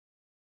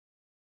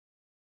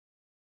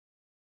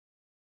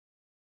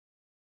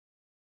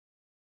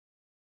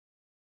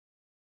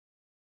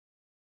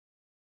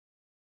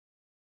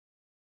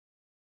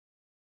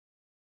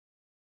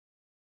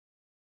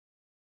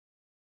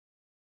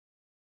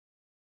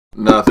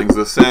Nothing's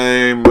the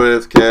same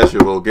with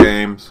casual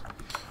games.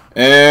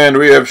 And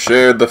we have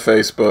shared the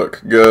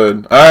Facebook.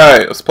 Good.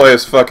 Alright, let's play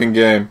this fucking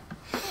game.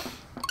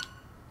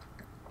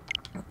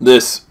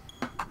 This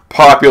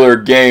popular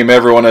game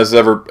everyone else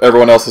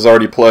has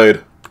already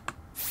played.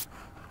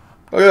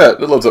 Look at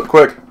that, it loads up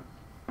quick.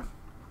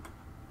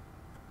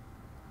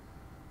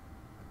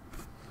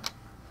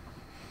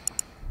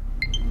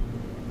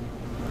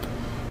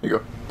 Here you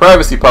go.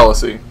 Privacy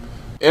policy.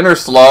 Inner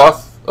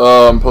Sloth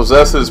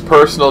possesses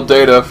personal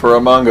data for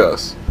Among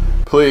Us.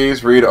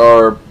 Please read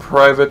our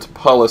private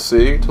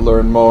policy to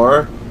learn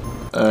more.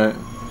 Alright.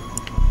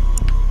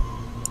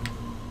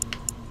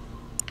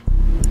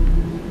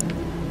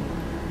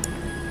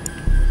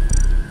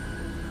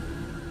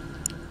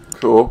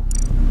 Cool.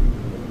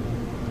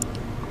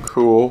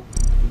 Cool.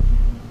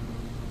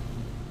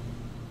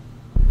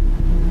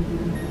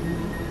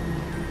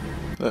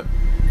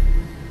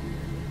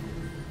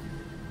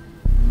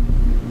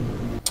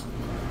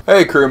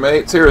 Hey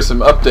crewmates, here are some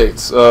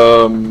updates.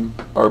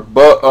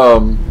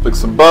 Fix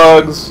some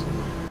bugs.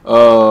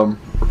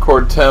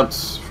 Record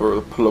temps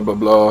for blah blah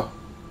blah.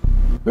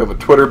 We have a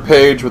Twitter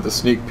page with a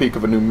sneak peek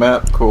of a new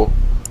map. Cool.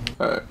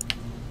 Alright.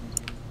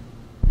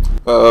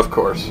 Of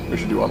course, we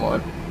should do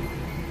online.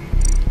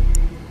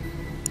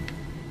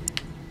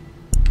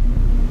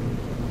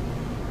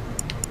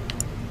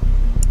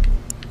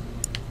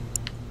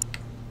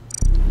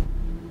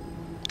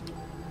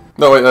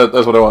 No, wait,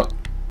 that's what I want.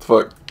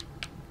 Fuck.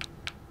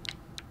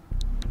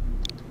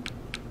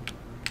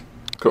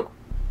 Cool.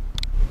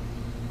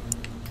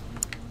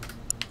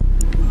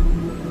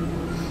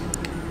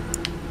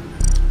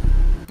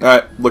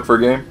 Alright, look for a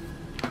game.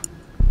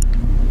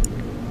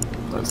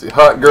 Let's see.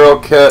 Hot Girl,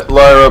 Cat,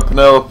 Lyra,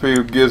 Penelope,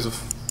 who gives a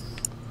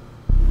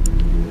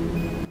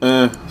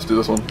let's do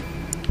this one.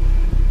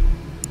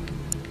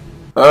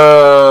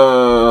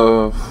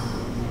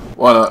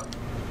 Why not?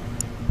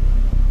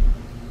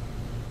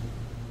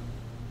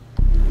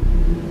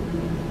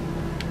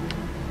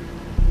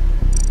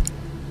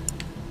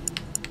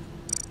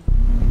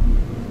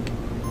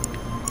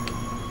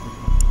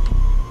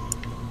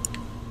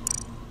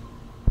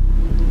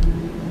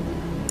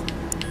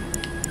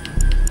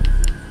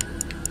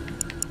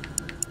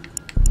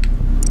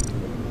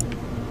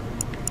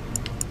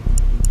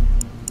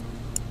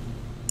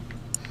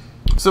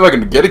 See if I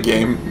can get a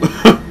game.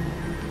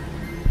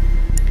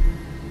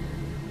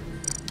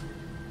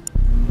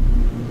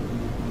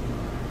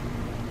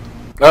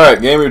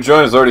 Alright, game you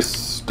joined has already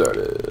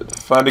started.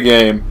 Find a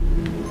game.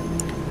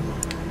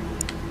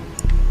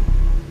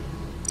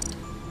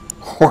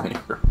 Horny.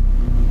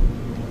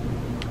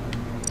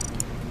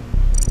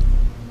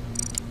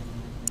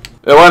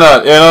 Yeah, why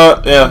not?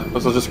 Yeah,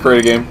 let's just create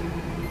a game.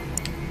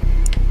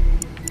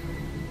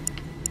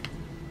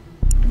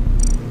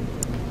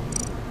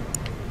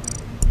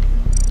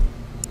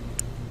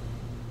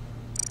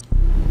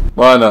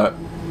 Why not?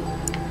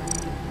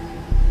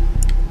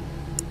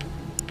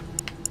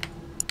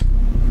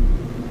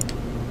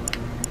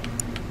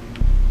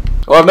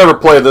 Well, I've never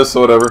played this,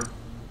 so whatever.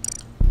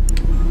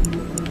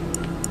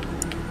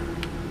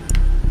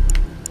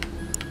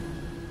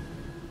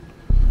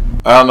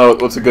 I don't know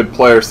what's a good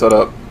player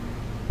setup.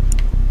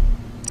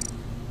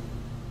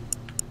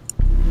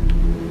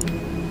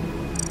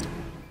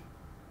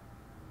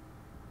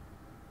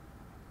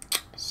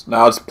 So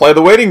now let's play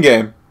the waiting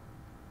game.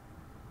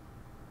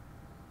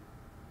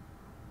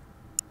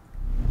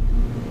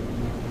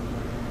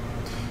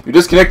 You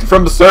disconnected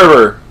from the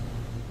server.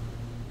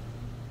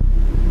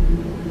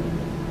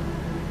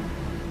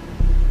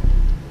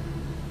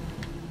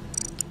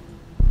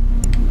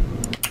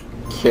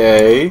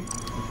 Okay.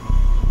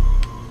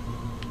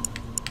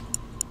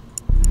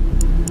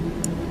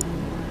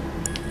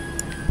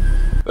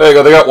 There you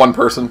go, they got one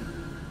person.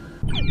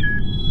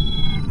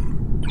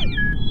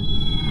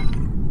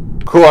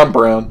 Cool, I'm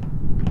brown.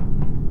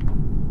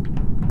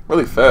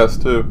 Really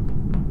fast, too.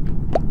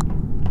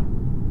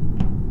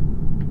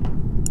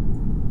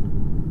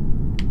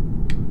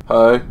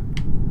 Hi.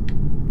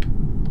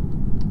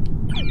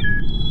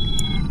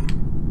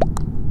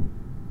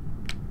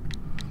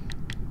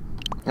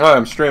 Hi,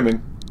 I'm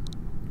streaming.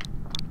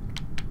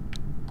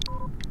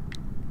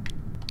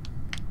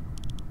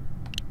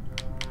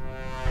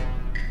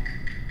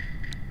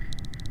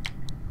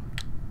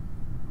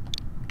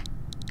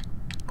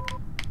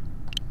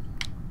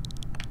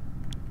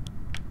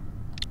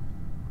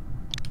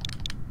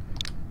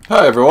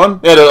 Hi everyone.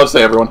 Yeah, no, let's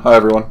say everyone. Hi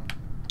everyone.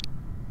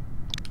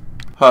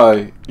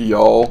 Hi,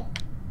 y'all.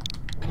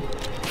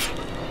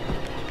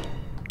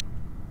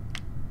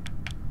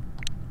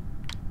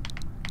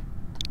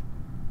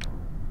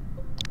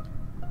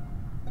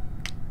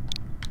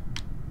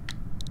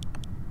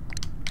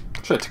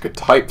 Shit, I could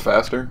type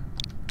faster.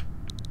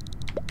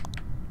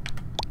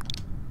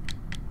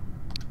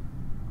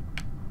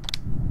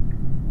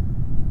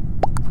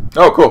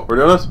 Oh, cool. We're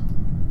doing this?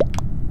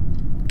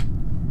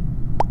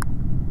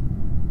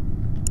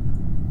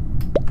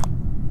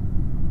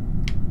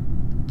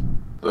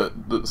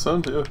 The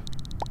sound, yeah.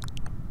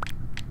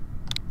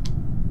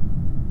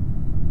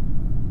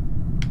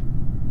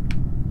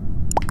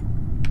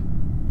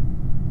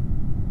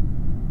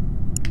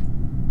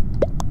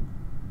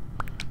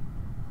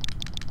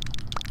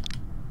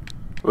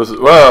 Was it?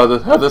 Wow,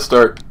 how'd this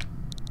start?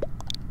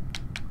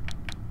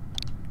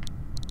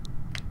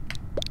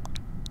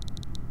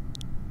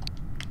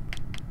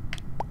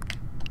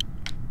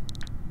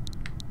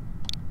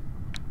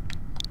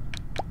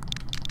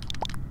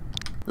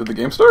 Did the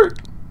game start?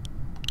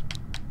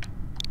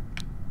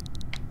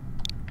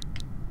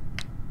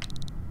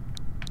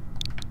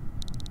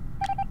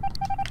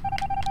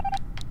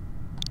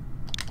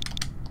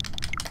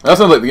 That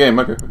sounds like the game,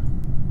 okay.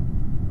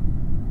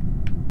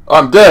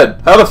 I'm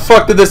dead! How the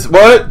fuck did this...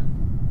 What?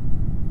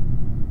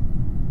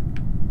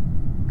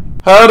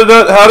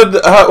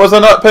 Was I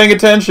not paying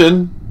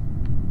attention?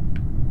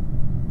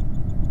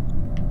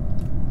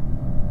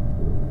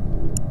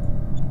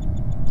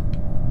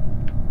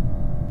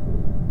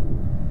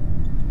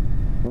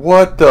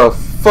 What the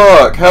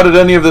fuck? How did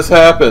any of this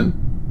happen?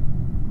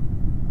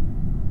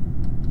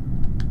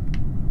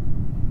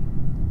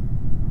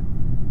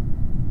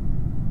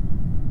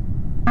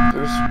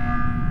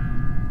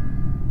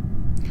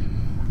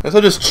 I guess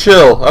I'll just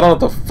chill. I don't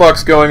know what the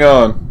fuck's going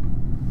on.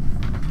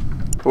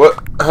 What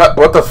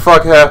the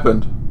fuck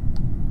happened?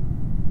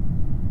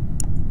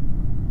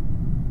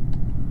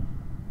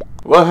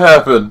 What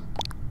happened?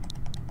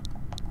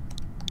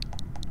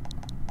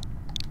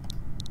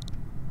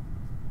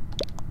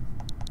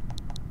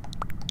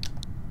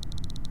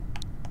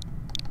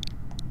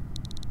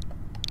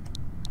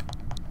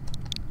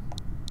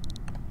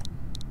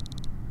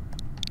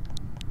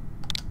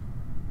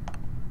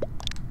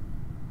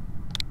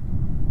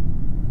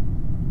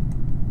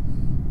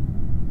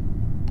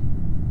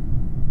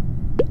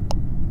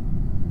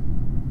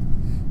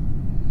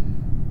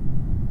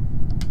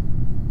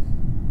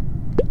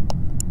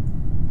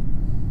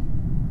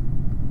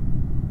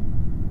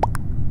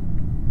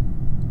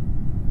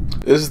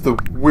 This is the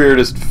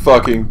weirdest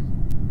fucking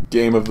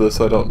game of this,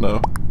 I don't know.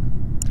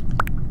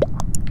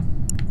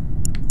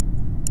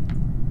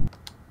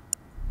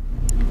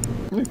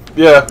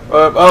 Yeah,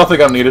 I don't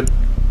think I'm needed.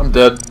 I'm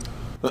dead.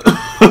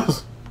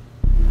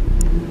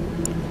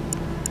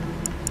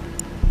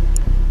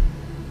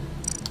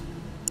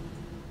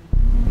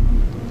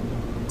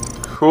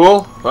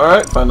 Cool.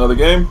 Alright, find another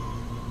game.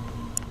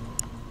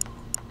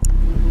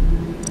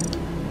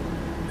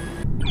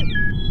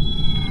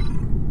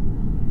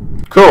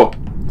 Cool.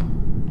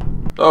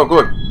 Oh,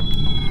 good.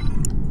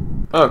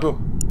 Oh, cool.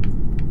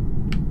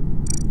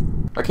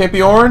 I can't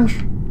be orange?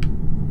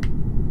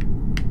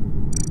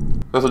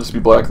 Guess I'll just be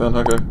black then,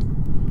 okay.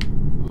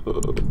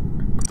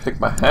 Pick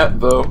my hat,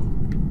 though.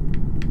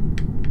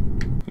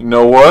 You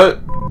know what?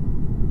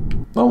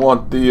 I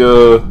want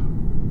the,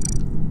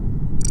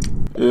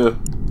 yeah.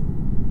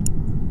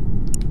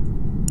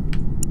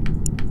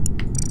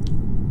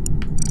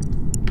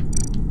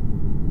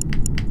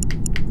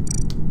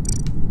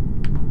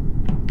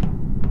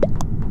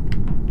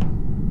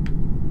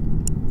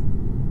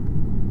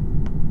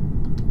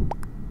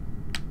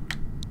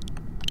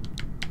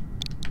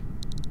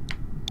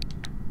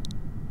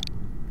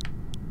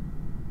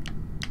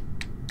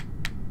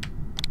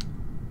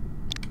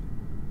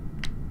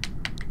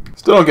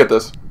 Still don't get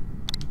this.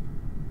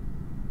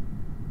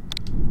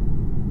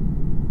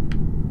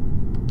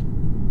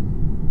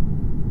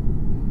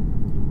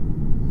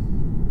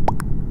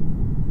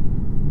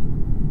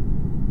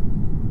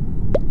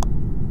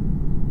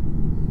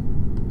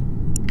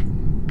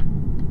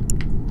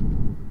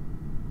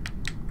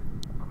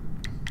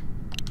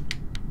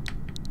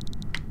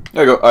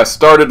 There you go. I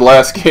started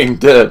last game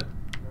dead.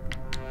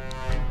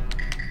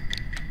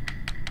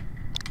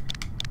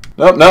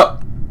 Nope, nope.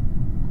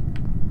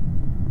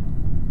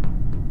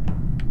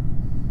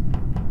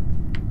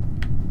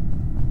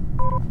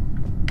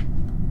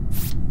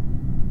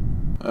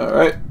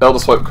 Alright, L to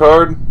swipe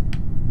card.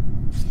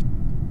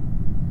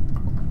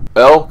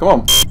 L, come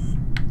on.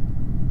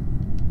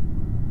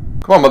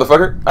 Come on,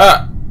 motherfucker.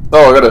 Ah!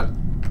 Oh, I gotta...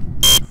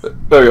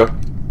 There we go.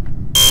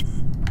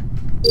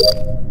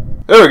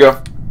 There we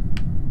go.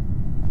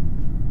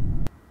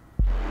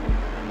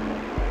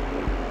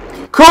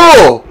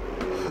 Cool!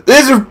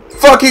 These are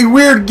fucking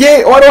weird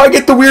games. Why do I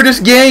get the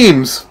weirdest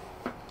games?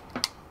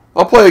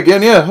 I'll play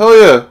again, yeah, hell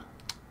yeah.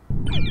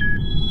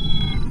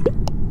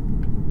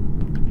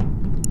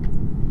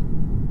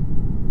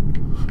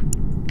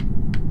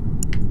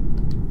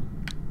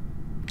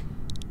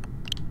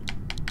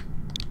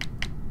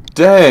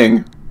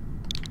 Dang.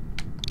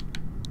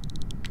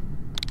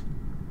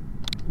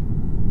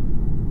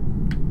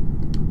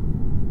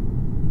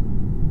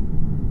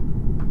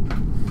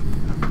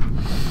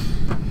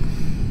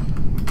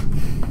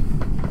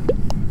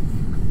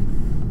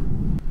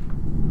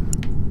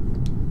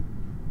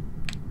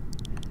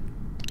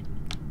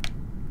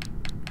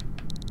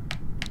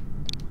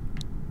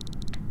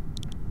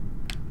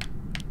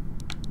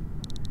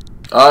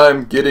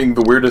 I'm getting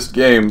the weirdest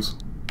games.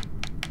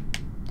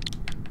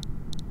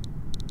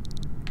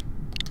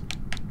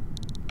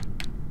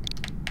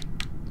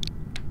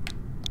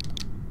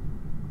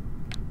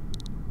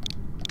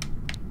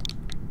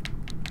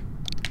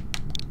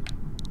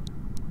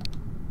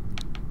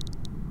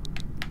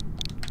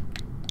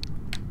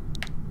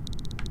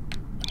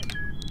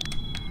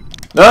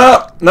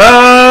 No!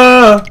 No!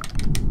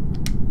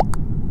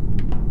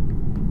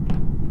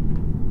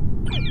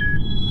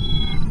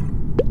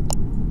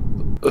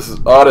 This is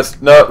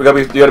honest. No, you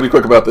gotta be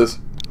quick about this.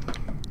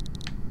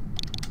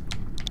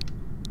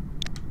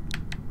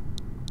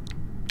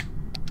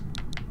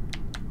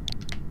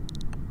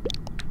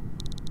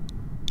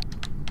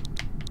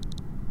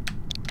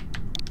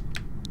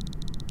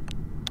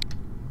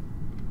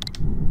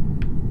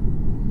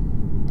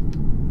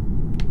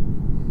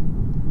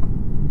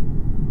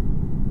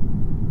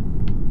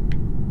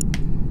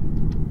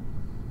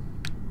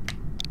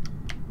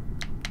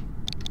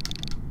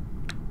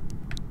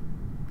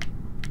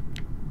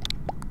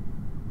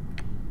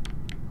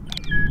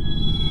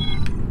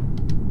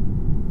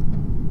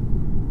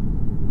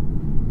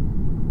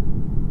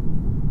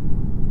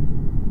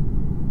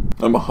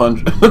 I'm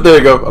 100. There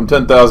you go. I'm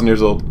 10,000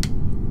 years old.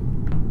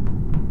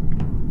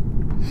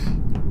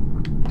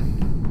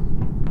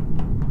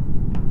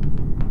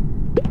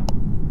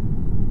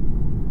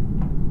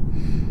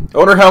 I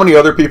wonder how many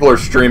other people are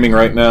streaming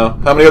right now.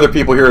 How many other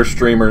people here are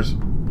streamers?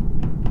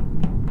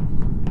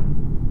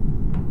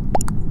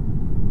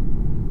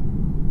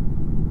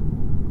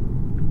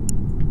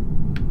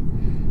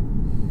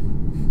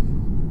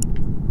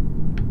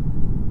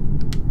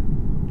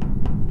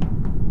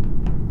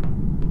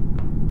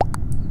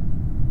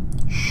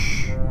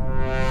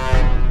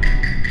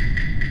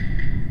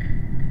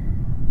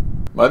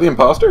 Am I the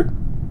imposter?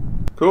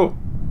 Cool.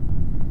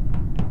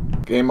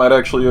 Game might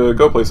actually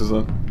go places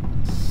then.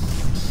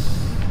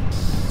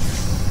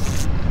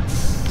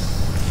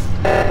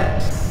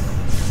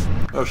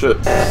 Oh shit.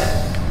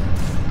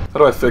 How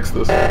do I fix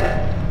this?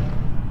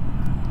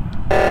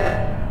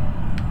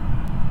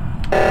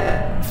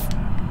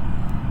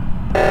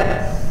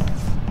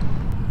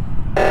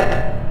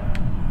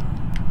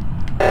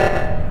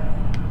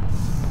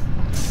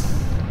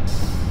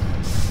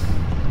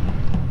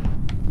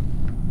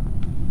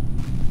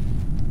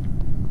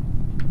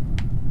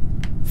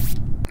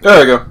 There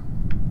we go.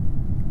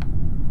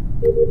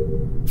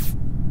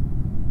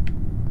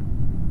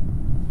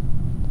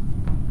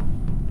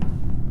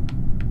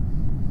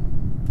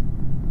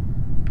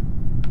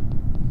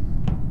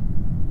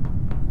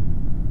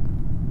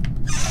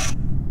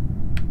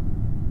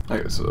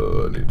 Okay,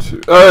 so I need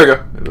to. Oh, there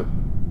you go.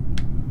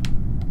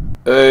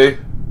 A.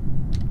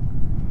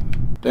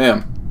 Damn.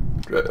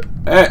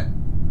 Eh.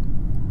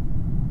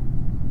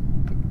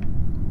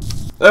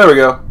 There we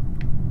go.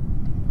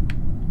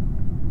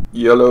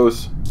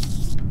 Yellows.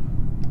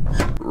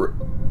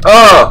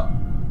 Ah!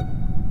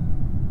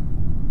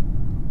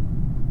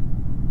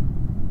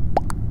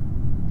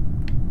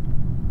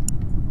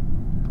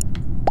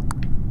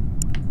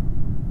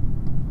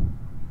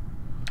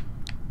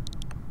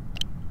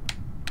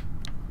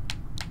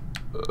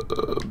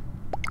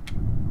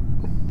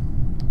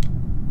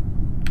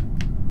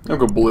 I'll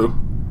go blue.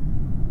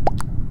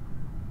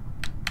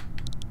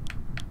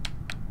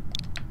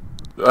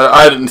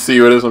 I didn't see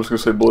who it is, I'm just gonna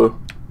say blue.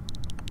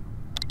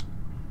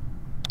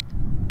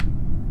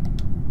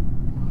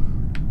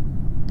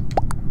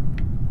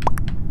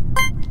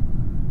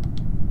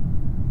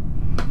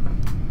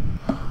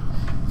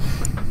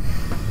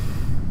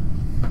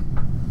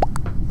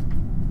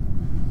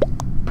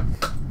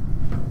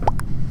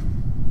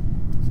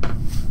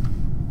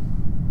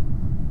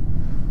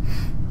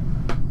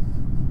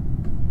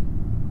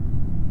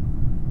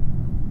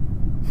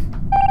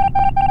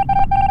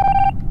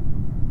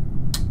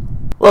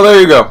 Well,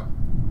 there you go.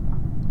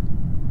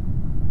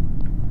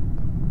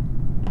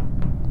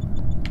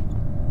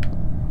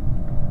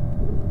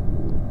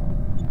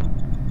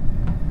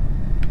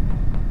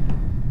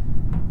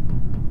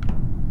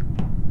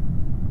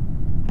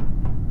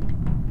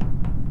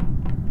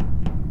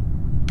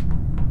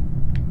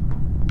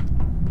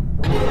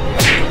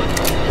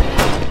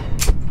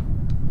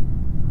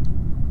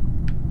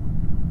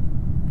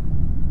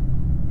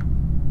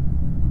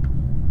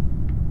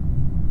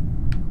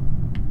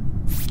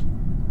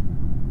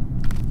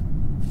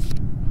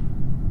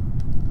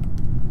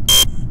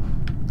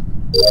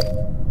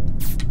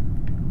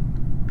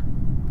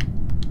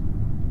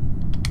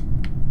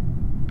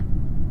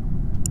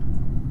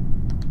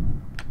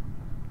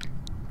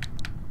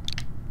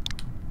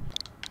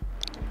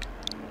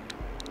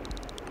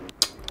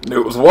 Knew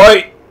it was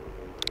white.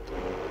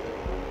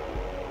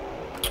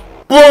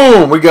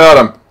 Boom! We got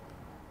him.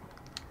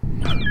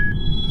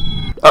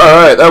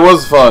 Alright, that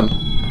was fun.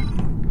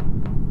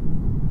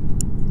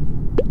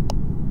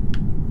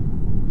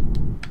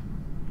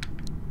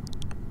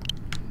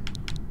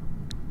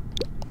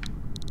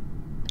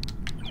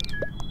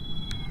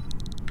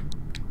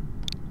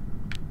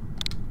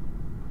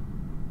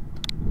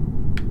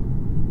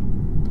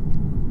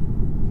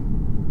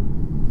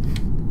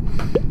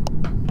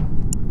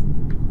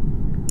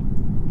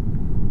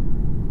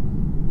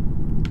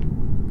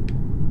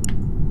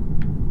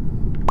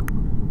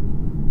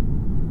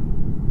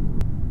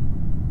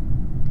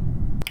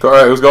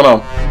 Alright, what's going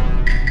on?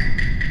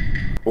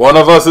 One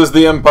of us is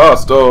the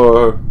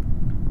impostor.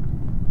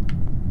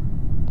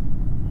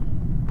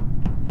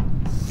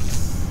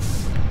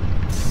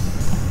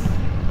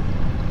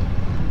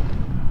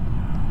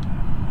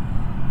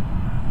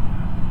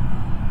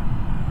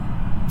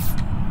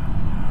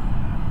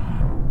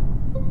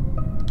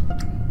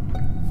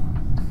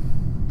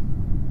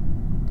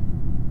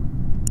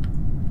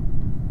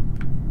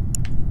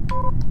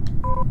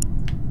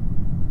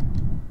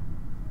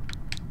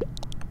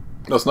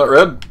 That's not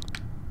red.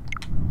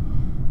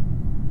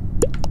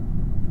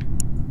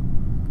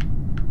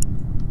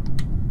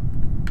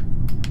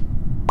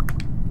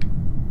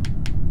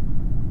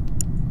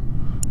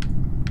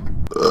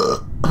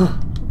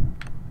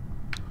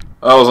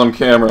 I was on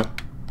camera.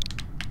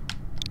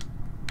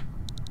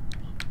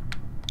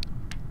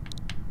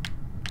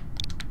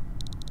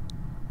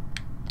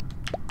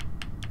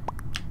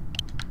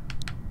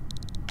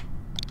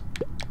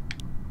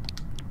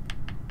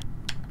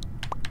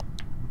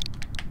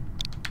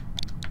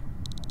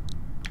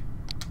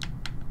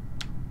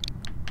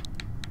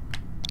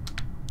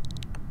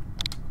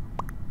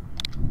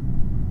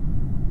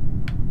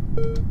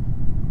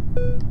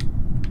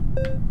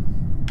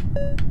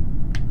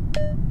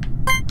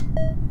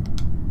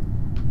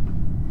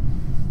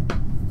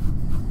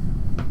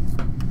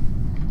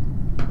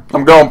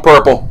 I'm going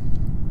purple.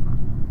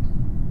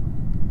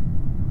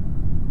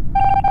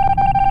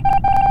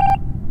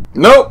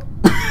 Nope.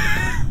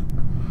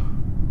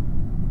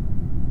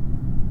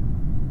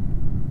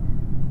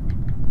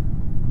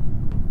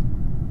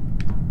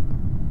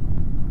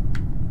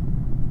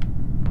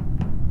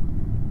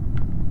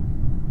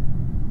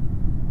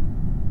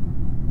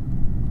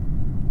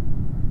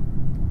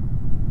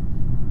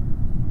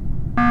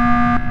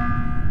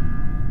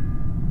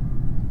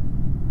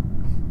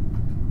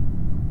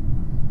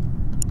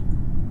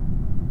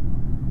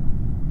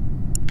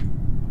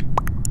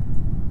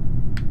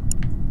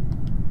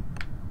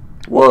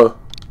 What?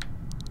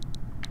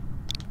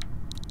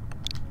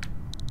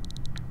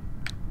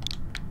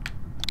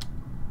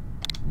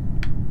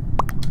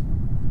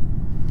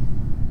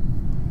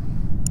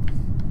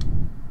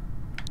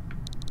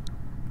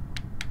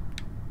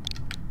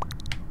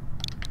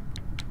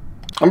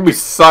 I'm gonna be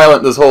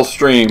silent this whole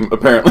stream,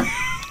 apparently.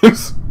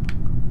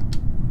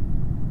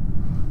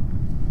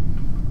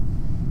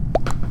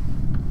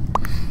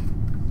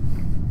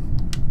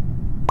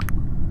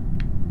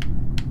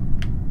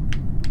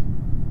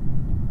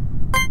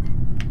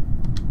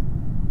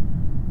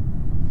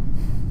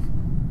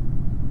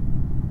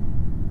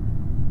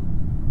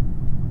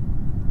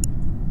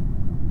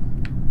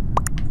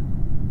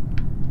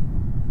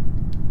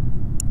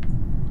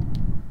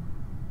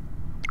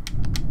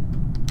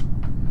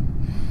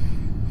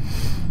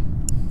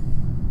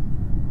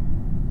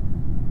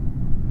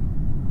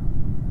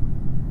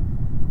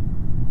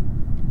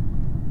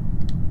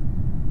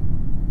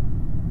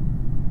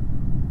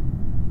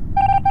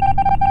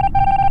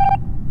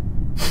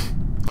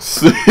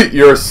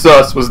 Your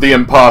sus was the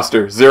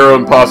imposter. 0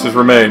 imposters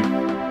remain.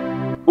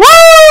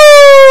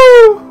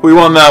 Woo! We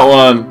won that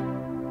one.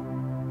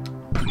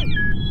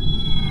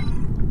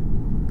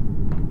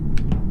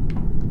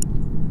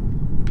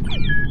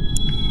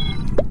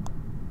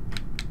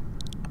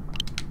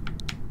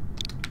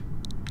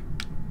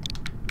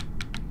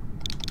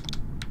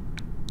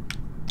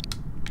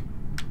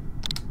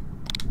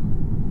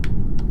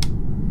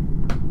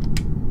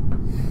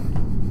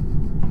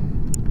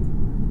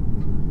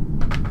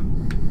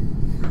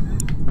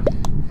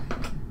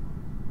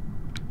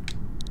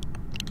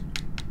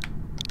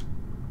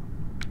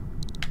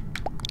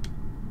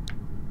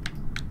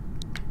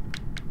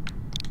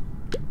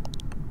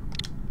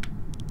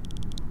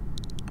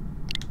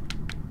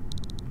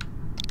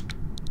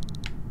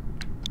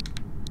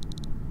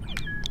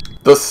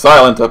 The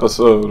silent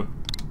episode.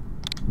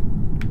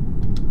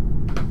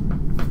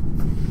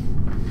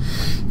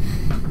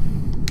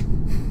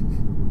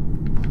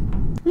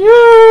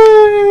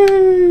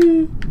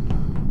 Yay!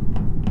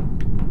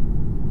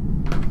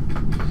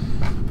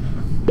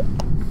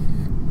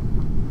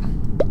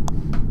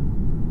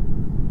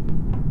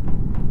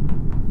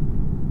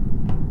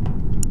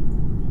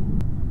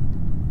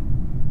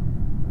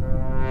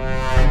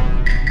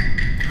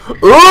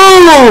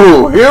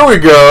 Ooh! Here we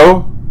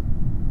go!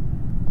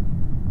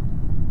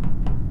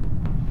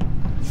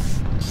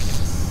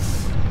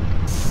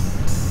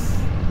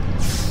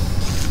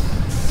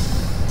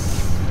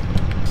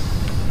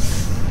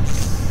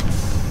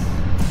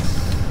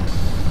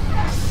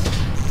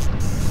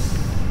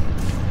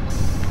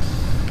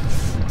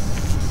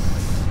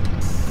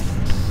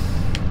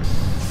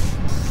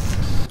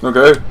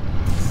 Okay.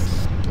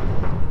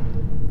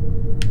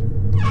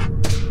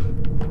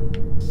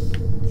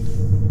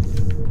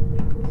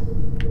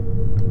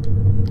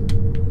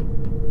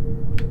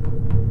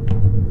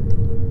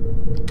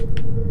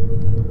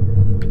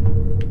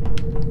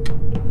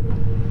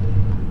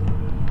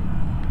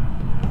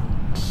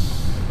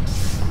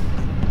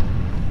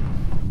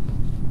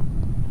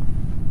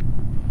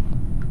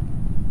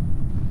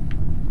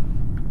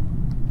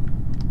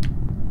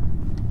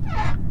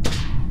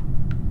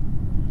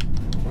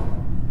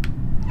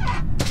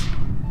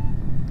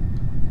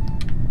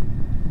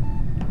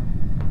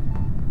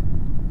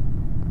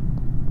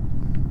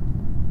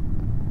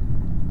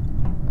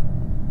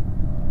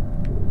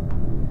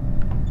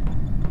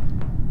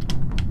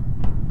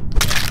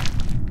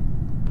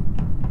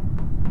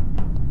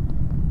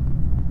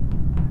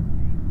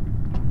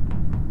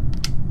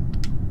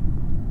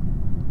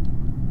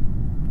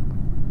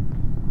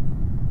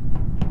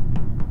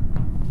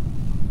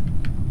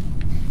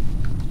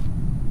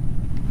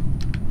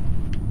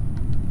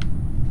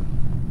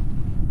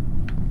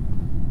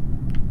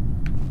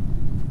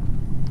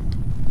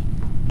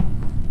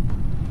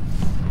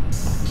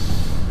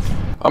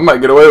 I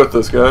might get away with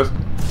this, guys.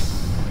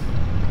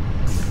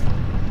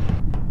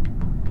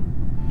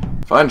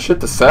 Find shit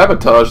to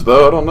sabotage,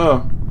 though. I don't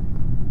know.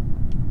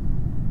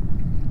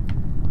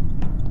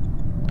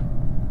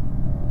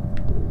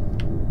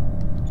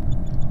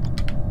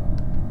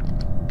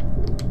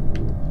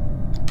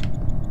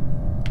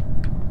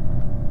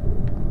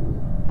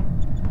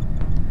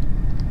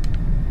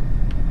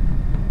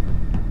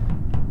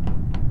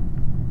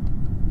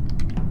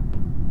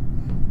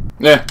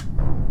 Yeah.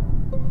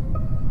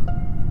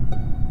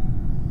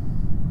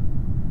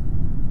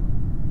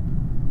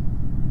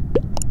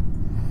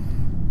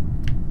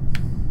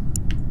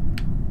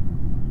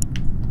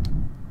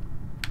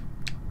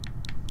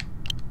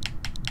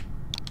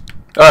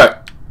 Alright.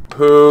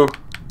 Who?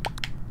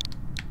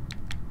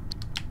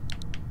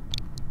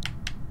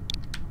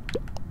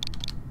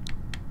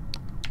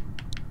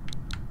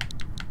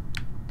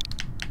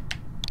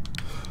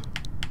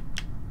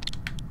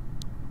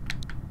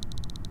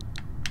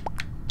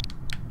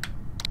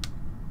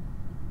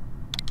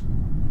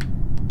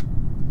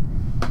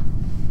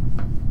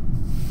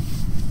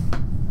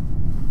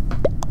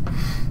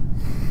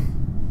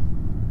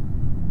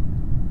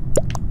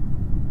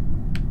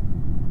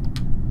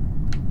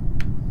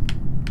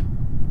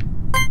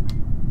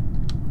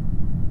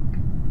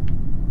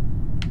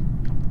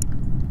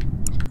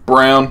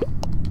 Brown.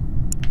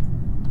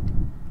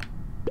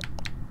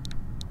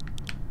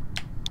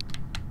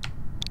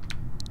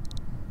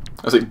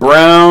 I see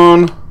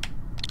Brown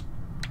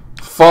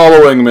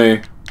following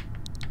me.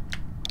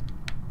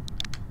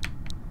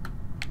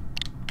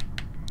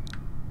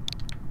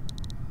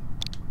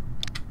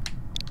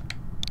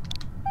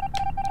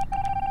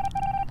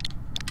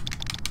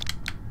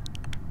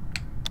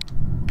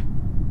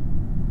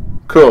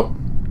 Cool.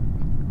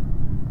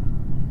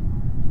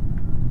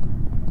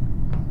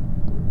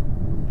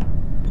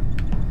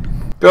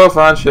 Go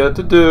find shit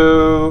to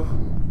do.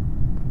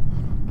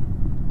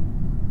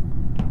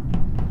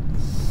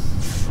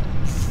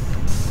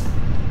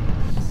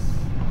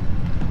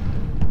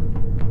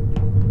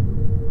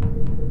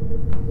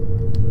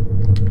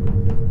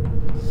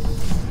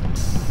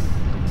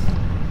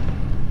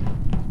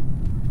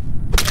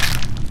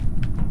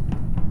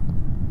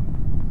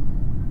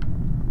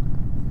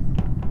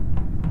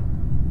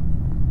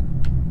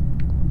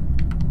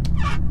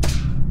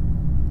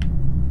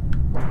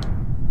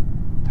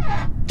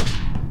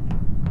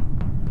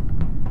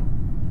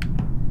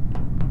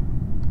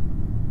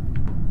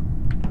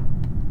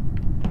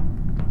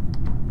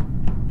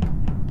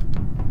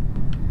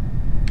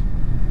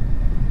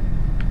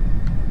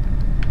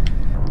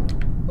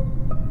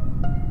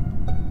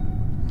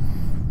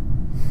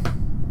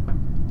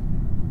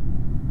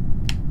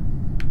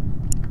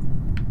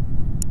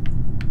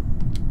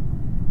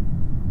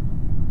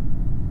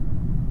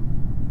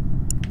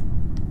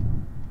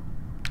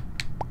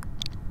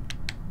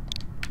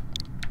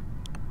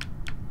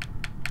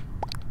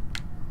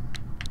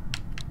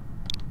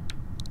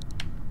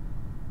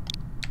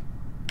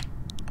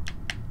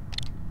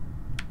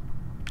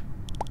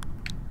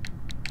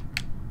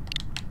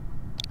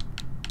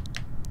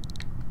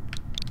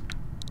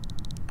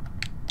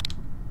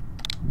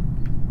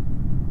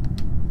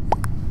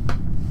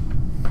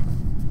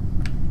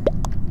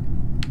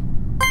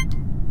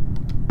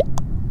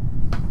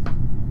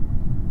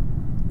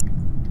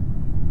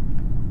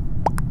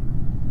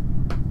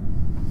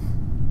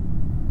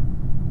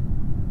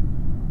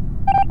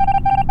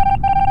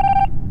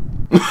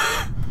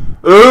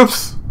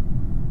 Oops.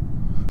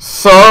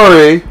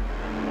 Sorry.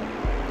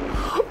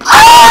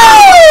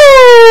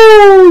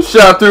 Oh!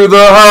 Shot through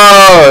the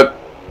heart.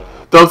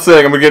 Don't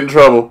sing, I'm gonna get in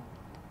trouble.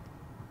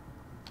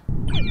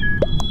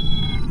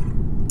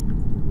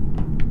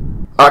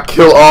 I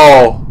kill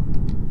all.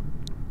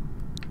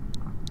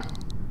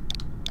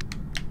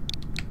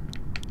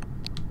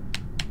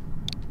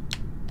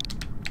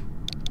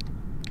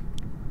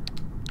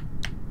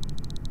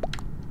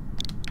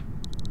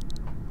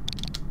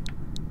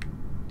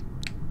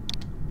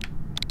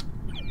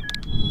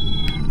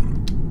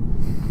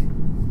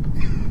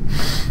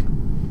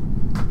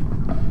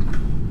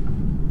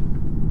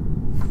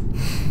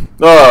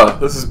 Ah,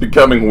 this is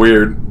becoming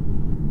weird.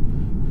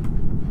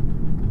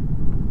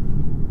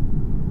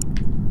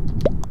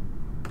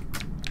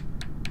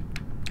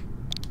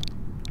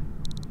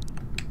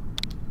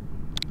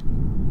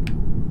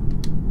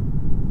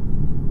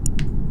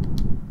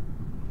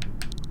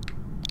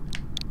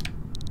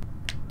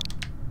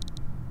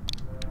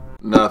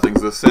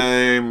 Nothing's the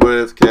same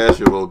with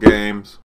casual games.